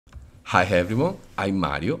Hi everyone, I'm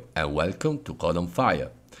Mario and welcome to Code on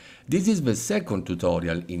Fire. This is the second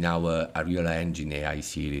tutorial in our Unreal Engine AI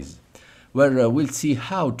series, where we'll see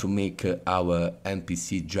how to make our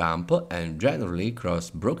NPC jump and generally cross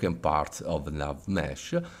broken parts of the nav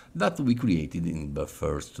mesh that we created in the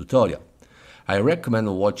first tutorial. I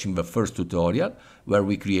recommend watching the first tutorial where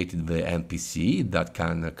we created the NPC that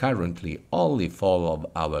can currently only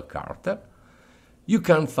follow our character. You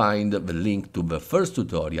can find the link to the first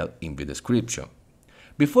tutorial in the description.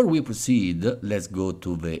 Before we proceed, let's go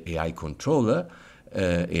to the AI controller,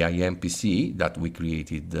 AI NPC that we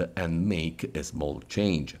created and make a small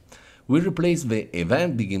change. We replace the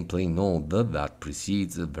event begin play node that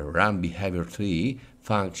precedes the run behavior tree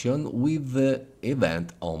function with the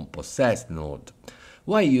event on possessed node.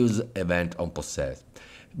 Why use event on possessed?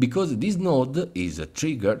 Because this node is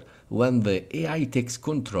triggered when the AI takes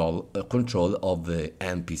control of the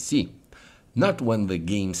NPC, not when the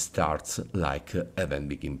game starts like event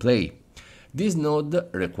begin play. This node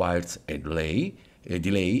requires a delay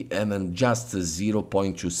and just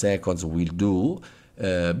 0.2 seconds will do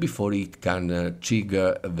before it can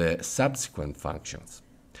trigger the subsequent functions.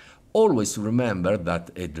 Always remember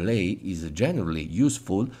that a delay is generally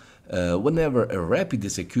useful whenever a rapid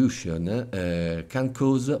execution can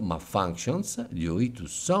cause malfunctions due to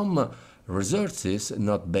some resources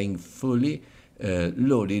not being fully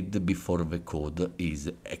loaded before the code is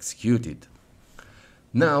executed.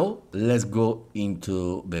 Now let's go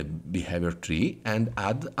into the behavior tree and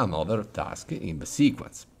add another task in the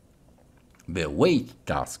sequence, the wait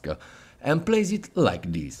task, and place it like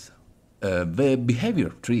this. The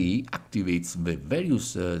behavior tree activates the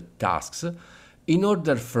various tasks in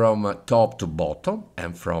order from top to bottom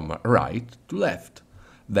and from right to left.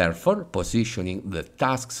 Therefore, positioning the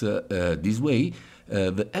tasks this way,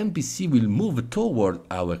 the NPC will move toward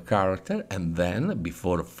our character and then,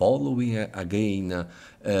 before following again,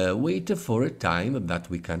 wait for a time that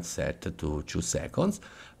we can set to 2 seconds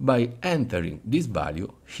by entering this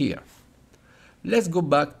value here. Let's go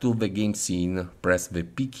back to the game scene, press the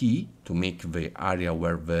P key to make the area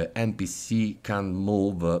where the NPC can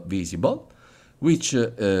move visible, which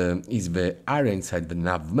is the area inside the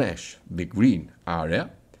nav mesh, the green area.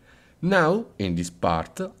 Now, in this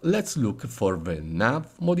part, let's look for the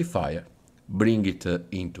nav modifier, bring it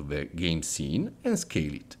into the game scene and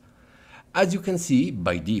scale it. As you can see,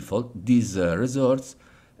 by default, this resource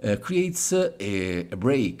creates a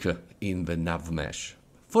break in the nav mesh.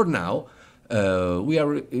 For now, we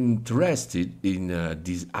are interested in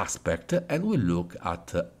this aspect and will look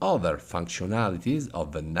at other functionalities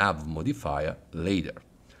of the nav modifier later.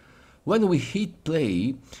 When we hit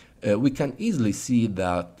play, we can easily see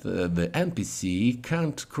that the NPC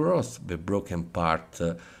can't cross the broken part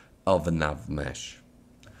of the nav mesh.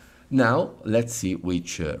 Now let's see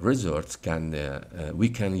which resource we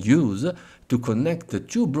can use to connect the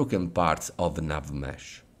two broken parts of the nav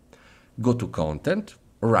mesh. Go to Content,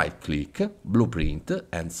 right-click, Blueprint,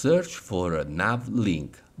 and search for a nav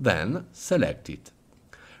link, then select it.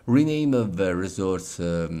 Rename the resource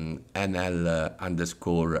NL_NPC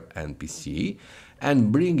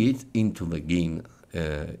and bring it into the game,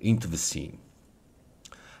 into the scene.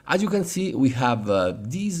 As you can see, we have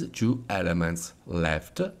these two elements,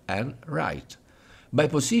 left and right. By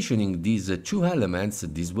positioning these two elements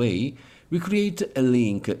this way, we create a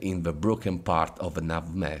link in the broken part of the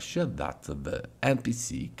nav mesh that the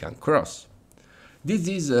NPC can cross. This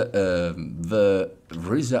is the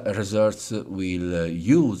resource we'll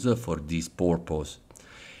use for this purpose.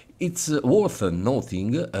 It's worth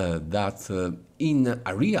noting that in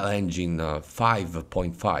Unreal Engine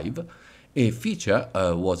 5.5, a feature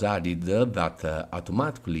was added that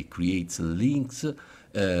automatically creates links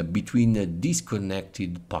between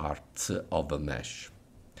disconnected parts of a mesh.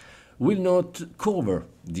 We'll not cover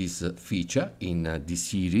this feature in this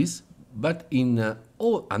series, but in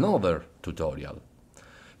another tutorial.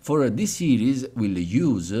 For this series, we'll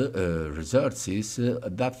use resources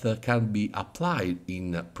that can be applied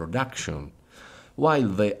in production, while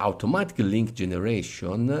the automatic link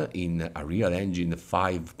generation in Unreal Engine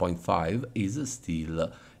 5.5 is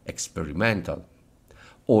still experimental.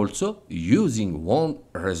 Also, using one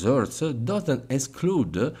resource doesn't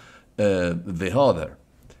exclude the other.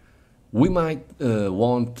 We might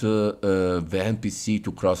want the NPC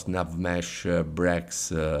to cross nav mesh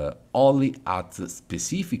breaks only at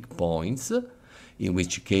specific points, in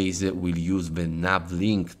which case we'll use the nav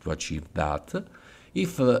link to achieve that.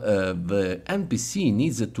 If the NPC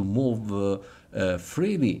needs to move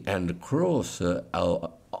freely and cross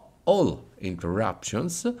all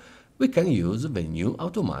interruptions, we can use the new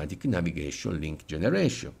automatic navigation link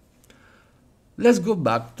generation. Let's go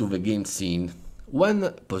back to the game scene.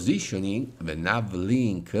 When positioning the nav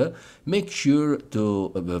link, make sure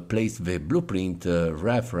to place the blueprint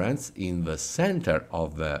reference in the center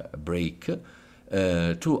of the break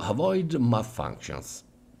to avoid malfunctions.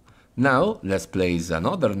 Now let's place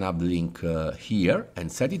another nav link here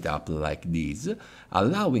and set it up like this,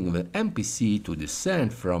 allowing the NPC to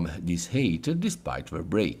descend from this height despite the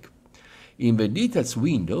break. In the details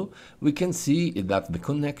window, we can see that the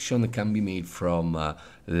connection can be made from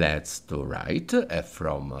left to right and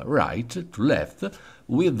from right to left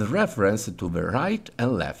with reference to the right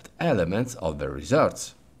and left elements of the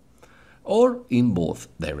results, or in both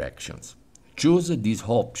directions. Choose this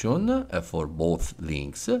option for both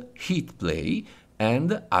links, hit play,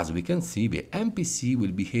 and as we can see, the NPC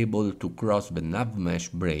will be able to cross the nav mesh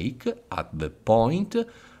break at the point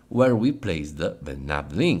where we placed the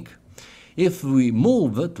nav link. If we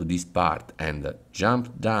move to this part and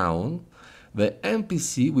jump down, the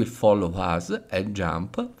NPC will follow us and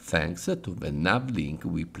jump thanks to the nav link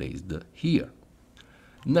we placed here.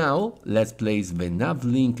 Now let's place the nav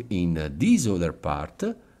link in this other part,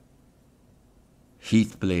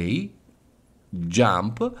 hit play,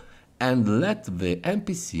 jump, and let the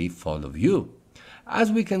NPC follow you.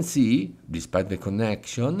 As we can see, despite the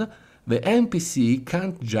connection, the NPC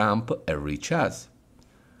can't jump and reach us.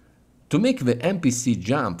 To make the NPC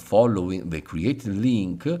jump following the created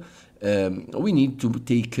link, we need to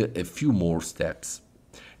take a few more steps.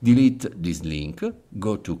 Delete this link,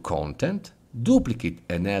 go to Content, duplicate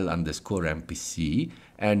NL_NPC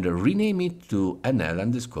and rename it to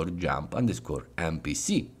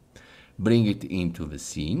NL_jump_NPC. Bring it into the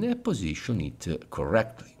scene and position it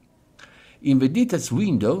correctly. In the Details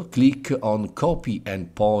window, click on Copy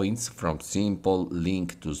endpoints from Simple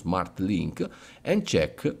Link to Smart Link and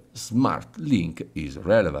check Smart Link is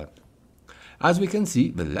relevant. As we can see,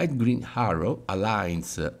 the light green arrow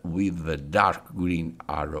aligns with the dark green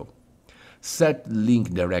arrow. Set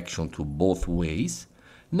link direction to both ways.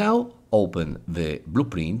 Now open the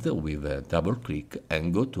blueprint with a double click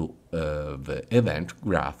and go to the event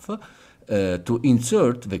graph to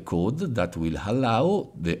insert the code that will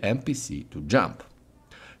allow the NPC to jump.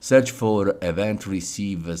 Search for event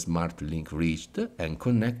receive smart link reached and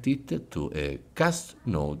connect it to a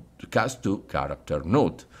cast2 character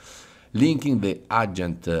node. Linking the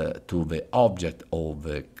agent to the object of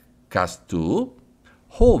the cast2,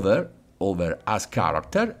 hover over as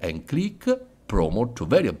character and click promote to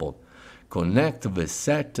variable. Connect the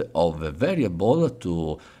set of the variable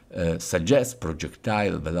to suggest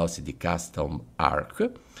projectile velocity custom arc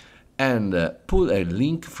and pull a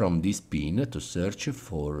link from this pin to search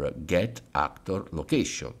for get actor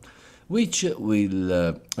location, which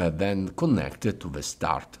will then connect to the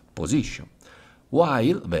start position,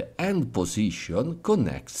 while the end position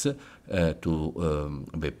connects to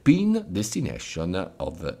the pin destination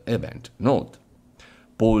of the event node.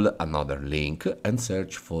 Pull another link and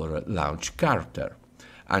search for launch character.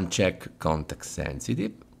 Uncheck context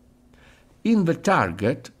sensitive. In the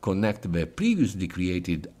target, connect the previously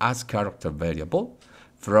created as character variable.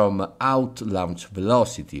 From out launch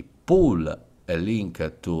velocity, pull a link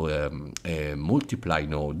to a multiply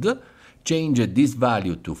node, change this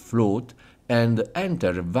value to float, and enter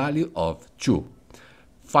a value of 2.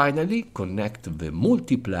 Finally, connect the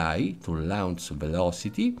multiply to launch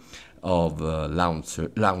velocity of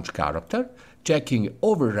launch character, checking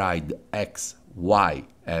override X, Y,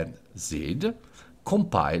 and Z,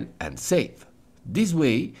 compile and save. This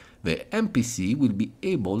way, the NPC will be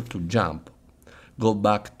able to jump. Go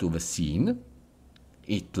back to the scene,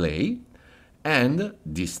 hit play, and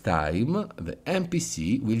this time the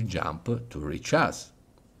NPC will jump to reach us.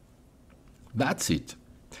 That's it.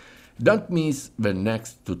 Don't miss the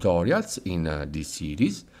next tutorials in this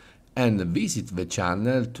series and visit the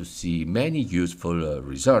channel to see many useful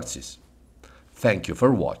resources. Thank you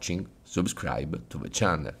for watching. Subscribe to the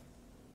channel.